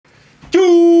A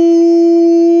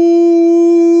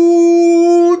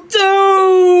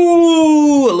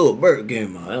little bird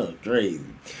game, man. That was crazy.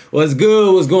 What's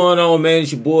good? What's going on, man?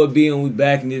 It's your boy B, and we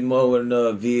back in this mode with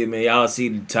another video, man. Y'all see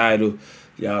the title.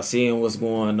 Y'all seeing what's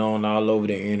going on all over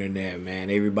the internet, man.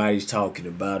 Everybody's talking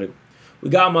about it. We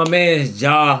got my man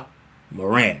Ja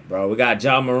Morant, bro. We got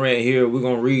Ja Morant here. We're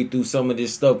gonna read through some of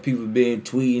this stuff people been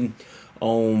tweeting.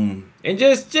 And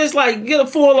just like get a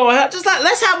full on,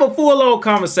 let's have a full on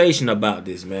conversation about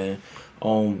this, man.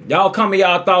 Y'all comment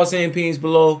y'all thoughts and opinions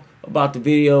below about the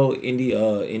video in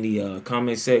the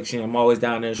comment section. I'm always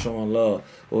down there showing love.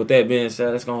 But with that being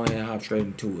said, let's go ahead and hop straight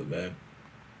into it, man.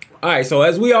 All right, so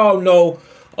as we all know,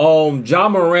 Ja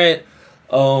Morant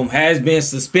has been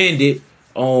suspended.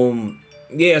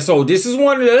 Yeah, so this is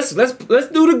one of the, let's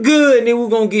do the good, and then we're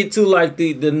gonna get to like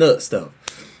the nut stuff.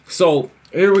 So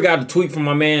here we got a tweet from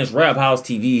my man's Rap House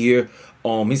TV here.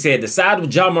 He said the side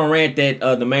of Ja Morant that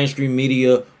the mainstream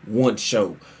media won't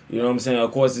show. You know what I'm saying?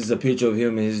 Of course, it's a picture of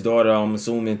him and his daughter, I'm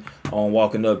assuming,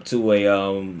 walking up to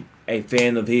a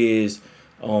fan of his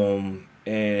and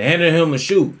handing him a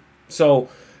shoe. So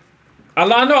I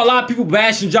know a lot of people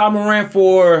bashing Ja Morant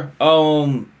for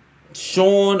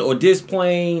showing or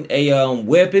displaying a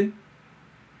weapon.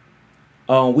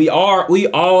 We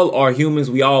all are humans.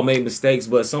 We all make mistakes,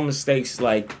 but some mistakes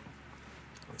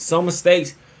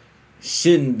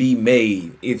shouldn't be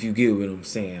made, if you get what I'm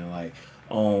saying. Like,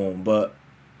 but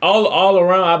all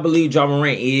around, I believe Ja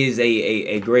Morant is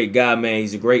a great guy, man.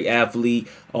 He's a great athlete.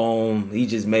 He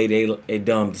just made a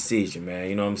dumb decision, man.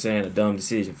 You know what I'm saying? A dumb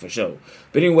decision for sure.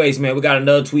 But anyways, man, we got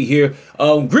another tweet here.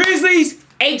 Grizzlies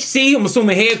HC, I'm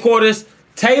assuming headquarters,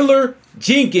 Taylor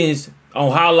Jenkins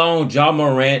on how long Ja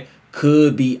Morant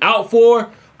could be out for.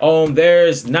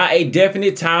 There's not a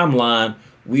definite timeline.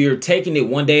 We are taking it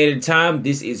one day at a time.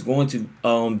 This is going to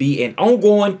be an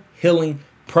ongoing healing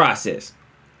process.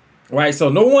 Right, so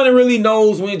no one really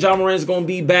knows when Ja Morant is going to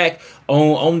be back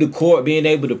on the court, being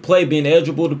able to play, being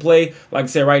eligible to play. Like I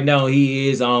said, right now he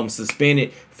is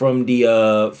suspended from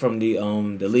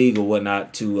the league or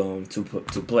whatnot to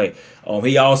play.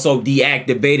 He also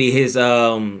deactivated his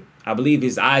I believe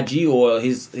his IG or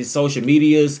his social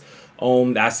medias.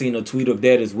 I seen a tweet of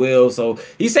that as well. So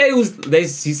he said he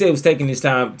was taking his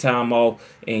time off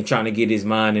and trying to get his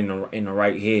mind in the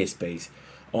right headspace.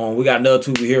 We got another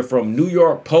tweet here from New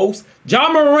York Post.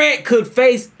 Ja Morant could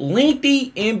face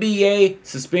lengthy NBA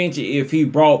suspension if he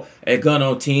brought a gun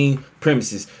on team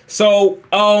premises. So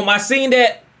I seen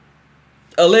that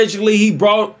allegedly he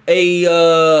brought a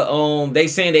they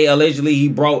saying they allegedly he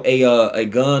brought a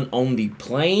gun on the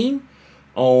plane.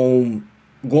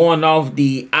 Going off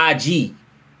the IG.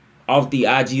 Off the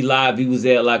IG live, he was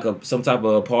at like some type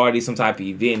of party, some type of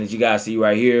event, as you guys see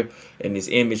right here in this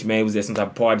image, man. He was at some type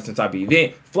of party, some type of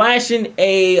event, flashing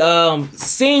a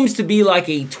seems to be like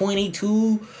a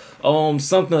 22,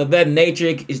 something of that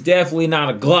nature. It's definitely not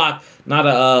a Glock, not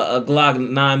a Glock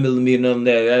 9mm, nothing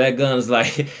that. That gun is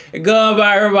like a gun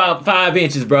about 5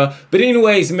 inches, bro. But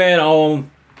anyways, man,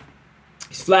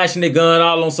 he's flashing the gun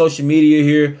all on social media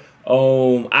here.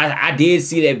 I did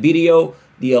see that video.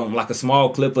 Like a small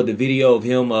clip of the video of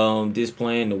him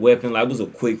displaying the weapon. Like, it was a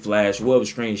quick flash. Whoever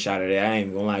screenshot of that, I ain't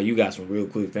even gonna lie, you got some real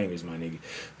quick fingers, my nigga.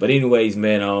 But anyways,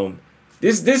 man,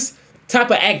 this type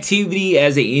of activity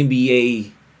as an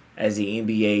NBA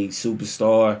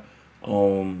superstar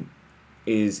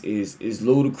is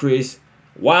ludicrous.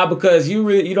 Why? Because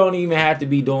you don't even have to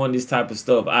be doing this type of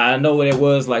stuff. I know it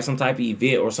was like some type of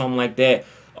event or something like that.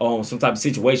 Some type of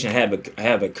situation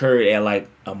have occurred at like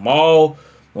a mall.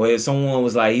 Where someone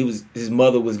was like, his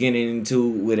mother was getting into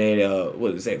with a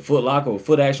what is that, Foot Locker or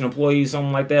Foot Action employee,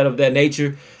 something like that of that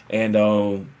nature, and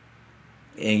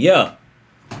yeah,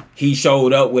 he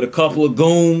showed up with a couple of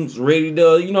goons ready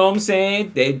to, you know what I'm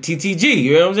saying, that TTG,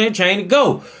 you know what I'm saying, train to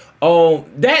go.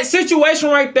 That situation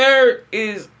right there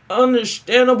is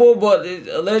understandable, but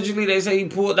allegedly they say he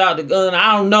pulled out the gun.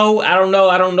 I don't know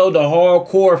the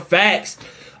hardcore facts.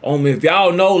 If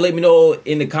y'all know, let me know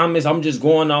in the comments. I'm just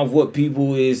going off what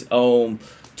people is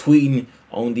tweeting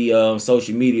on the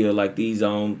social media, like these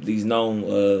known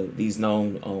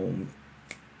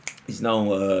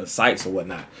sites or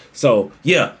whatnot. So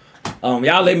yeah,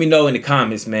 y'all let me know in the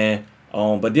comments, man.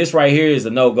 But this right here is a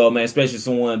no-go, man, especially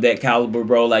someone of that caliber,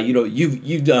 bro. Like, you know,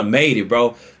 you've done made it,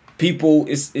 bro. People,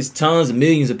 it's tons of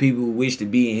millions of people who wish to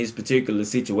be in his particular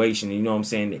situation, you know what I'm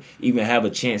saying, even have a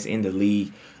chance in the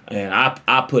league. And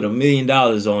I put $1 million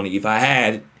on it if I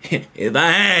had it. If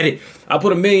I had it, I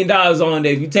put $1 million on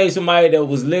it. If you take somebody that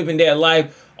was living that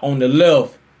life on the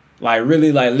left, like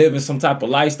really like living some type of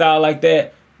lifestyle like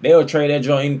that, they'll trade that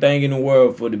joint anything in the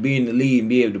world for to be in the league and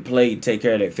be able to play, take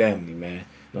care of their family, man. You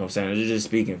know what I'm saying? They're just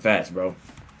speaking facts, bro.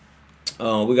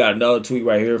 We got another tweet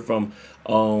right here from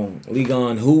League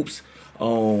on Hoops.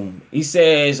 He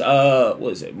says,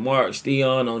 what is it? Mark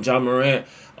Steon on John Morant.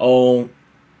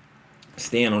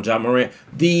 Stand on John Morant.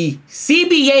 The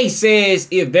CBA says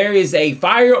if there is a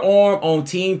firearm on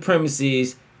team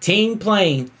premises, team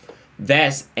playing,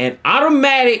 that's an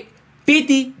automatic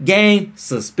 50-game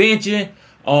suspension.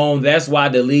 That's why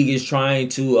the league is trying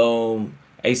to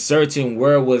ascertain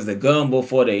where was the gun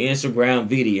before the Instagram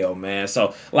video, man.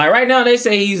 So like right now they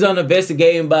say he's under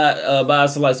investigation by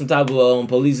so like some type of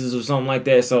police or something like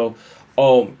that. So I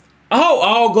hope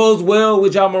all goes well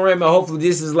with John Morant, man. Hopefully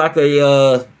this is like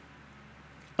a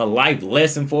life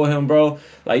lesson for him, bro.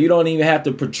 Like you don't even have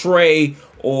to portray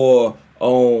or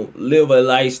live a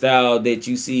lifestyle that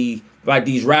you see like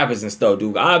these rappers and stuff,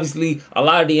 dude. Obviously, a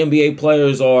lot of the NBA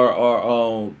players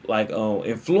are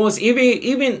influenced.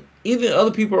 Even other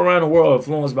people around the world are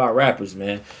influenced by rappers,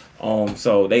 man.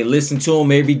 So they listen to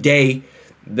them every day.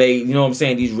 They, you know what I'm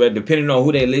saying? These depending on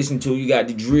who they listen to, you got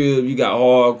the drill, you got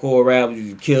hardcore rappers,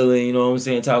 you killing, you know what I'm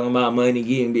saying? Talking about money,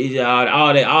 getting bitch,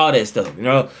 all that stuff, you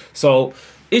know. So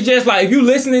it's just like if you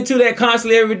listening to that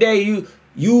constantly every day,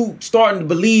 you starting to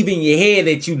believe in your head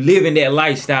that you living that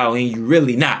lifestyle and you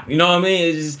really not. You know what I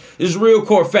mean? It's real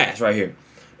core facts right here.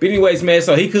 But anyways, man,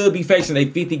 so he could be facing a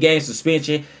 50-game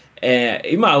suspension. And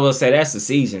you might as well say that's the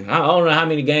season. I don't know how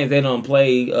many games they done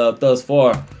played thus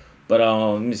far. But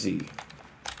let me see.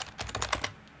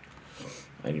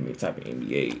 I need to type in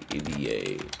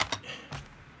NBA.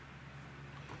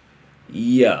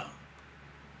 Yeah.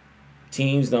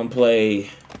 Teams done play.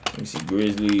 Let me see.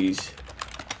 Grizzlies.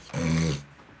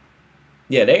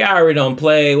 Yeah, they already done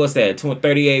play. What's that?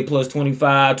 38 plus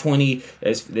 25, 20.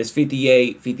 That's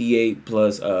 58. 58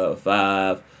 plus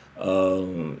 5,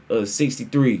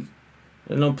 63.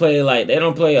 They don't play like I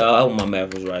hope my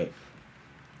math was right.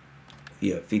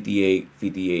 Yeah,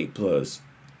 58 plus.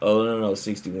 Oh no,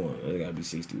 61. It gotta be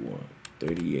 61.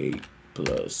 38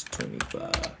 plus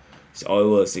 25. Oh, it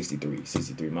was 63.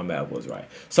 63. My math was right.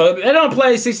 So they don't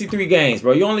play 63 games,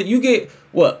 bro. You get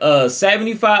what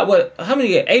 75. What? How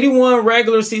many? 81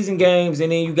 regular season games,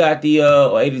 and then you got the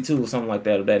or 82 or something like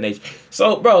that of that nature.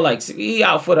 So, bro, like he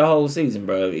out for the whole season,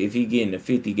 bro. If he getting a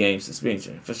 50-game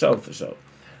suspension, for sure.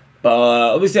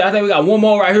 Let me see. I think we got one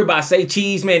more right here by Say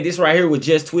Cheese, man. This right here was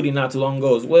just tweeted not too long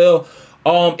ago as well.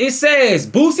 It says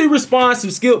Boosie responds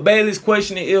to Skip Bayless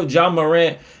questioning if John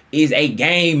Morant is a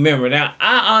gang member. Now,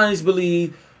 I honestly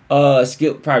believe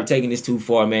Skip probably taking this too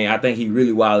far, man. I think he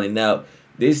really wilding out.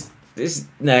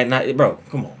 Not bro.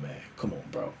 Come on, man. Come on,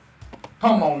 bro.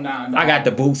 Come on now. I got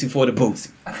the Boosie for the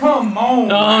Boosie. Come on, you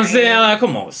know what I'm saying? Like,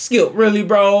 come on. Skip, really,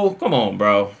 bro? Come on,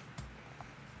 bro.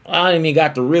 I ain't even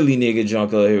got the really nigga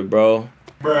junk up here, bro.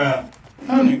 Bruh.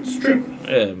 That nigga's tripping.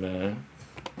 Yeah, man.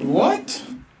 What?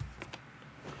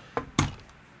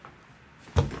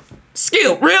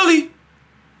 Skip, really?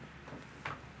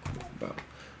 Bro.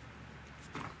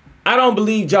 I don't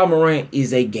believe John Morant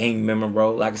is a gang member,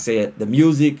 bro. Like I said, the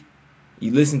music,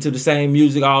 you listen to the same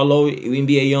music all over.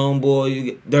 NBA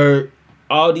Youngboy, Dirt,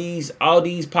 all these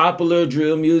popular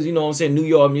drill music, you know what I'm saying, New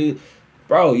York music.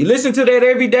 Bro, you listen to that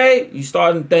every day, you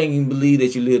starting to think and believe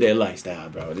that you live that lifestyle,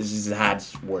 bro. This is how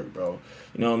this work, bro.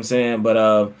 You know what I'm saying?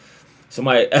 But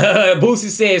somebody Boosie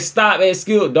said, stop at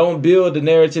Skip. Don't build the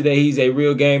narrative that he's a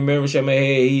real gang member. Shake my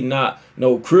head. He not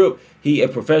no crip. He a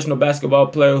professional basketball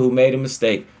player who made a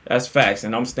mistake. That's facts.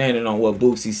 And I'm standing on what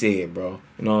Boosie said, bro.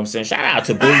 You know what I'm saying? Shout out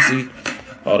to Boosie.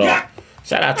 Hold on.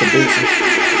 Shout out to Boosie.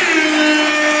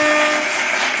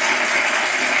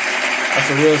 That's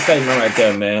a real statement right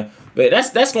there, man. But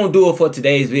that's gonna do it for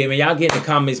today's video, man. Y'all get in the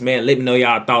comments, man. Let me know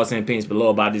y'all thoughts and opinions below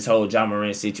about this whole John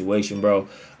Morant situation, bro.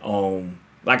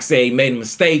 Like I said, he made a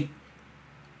mistake.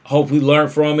 Hope we learn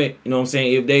from it. You know what I'm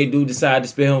saying? If they do decide to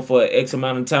spend him for X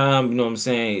amount of time, you know what I'm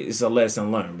saying? It's a lesson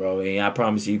learned, bro. And I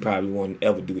promise you probably won't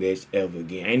ever do that ever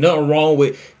again. Ain't nothing wrong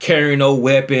with carrying no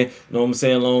weapon. You know what I'm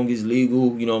saying? Long as it's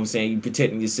legal. You know what I'm saying? You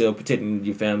protecting yourself, protecting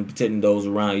your family, protecting those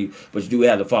around you. But you do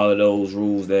have to follow those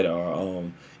rules that are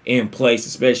in place,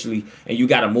 especially, and you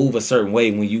got to move a certain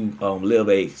way when you live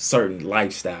a certain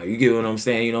lifestyle. You get what I'm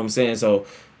saying? You know what I'm saying? So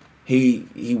he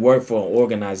worked for an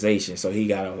organization, so he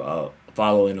got to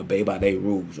follow and obey by their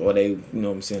rules, or they, you know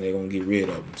what I'm saying, they're gonna get rid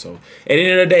of him. So at the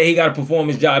end of the day, he got to perform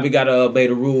his job. He got to obey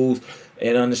the rules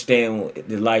and understand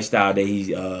the lifestyle that he's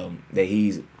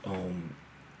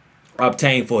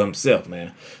obtained for himself,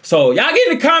 man. So y'all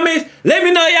get in the comments. Let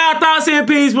me know y'all thoughts and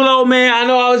opinions below, man. I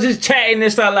know I was just chatting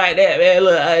and stuff like that, man.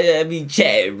 Look, I be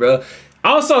chatting, bro.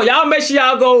 Also, y'all make sure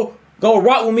y'all go Go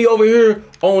rock with me over here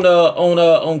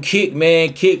on Kick,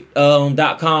 man.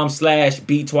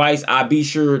 Kick.com/BTwice. I'll be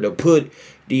sure to put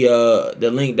the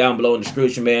link down below in the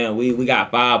description, man. We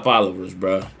got 5 followers,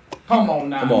 bro. Come on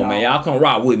now. Come on, man. Y'all come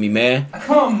rock with me, man.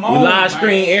 Come on, we live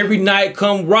stream every night.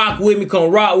 Come rock with me. Come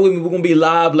rock with me. We're going to be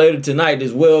live later tonight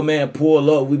as well, man.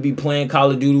 Pull up. We be playing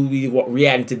Call of Duty. We be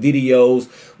reacting to videos.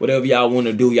 Whatever y'all want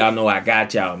to do, y'all know I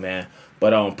got y'all, man.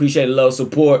 But appreciate the love,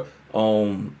 support.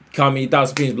 Comment your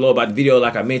thoughts and opinions below about the video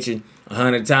like I mentioned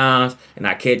 100 times. And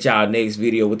I'll catch y'all next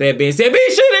video. With that being said, be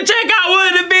sure to check out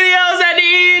one of the videos at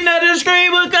the end of the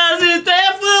screen because it's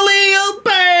definitely a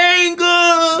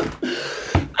banger.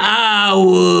 I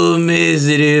would miss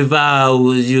it if I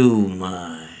was you.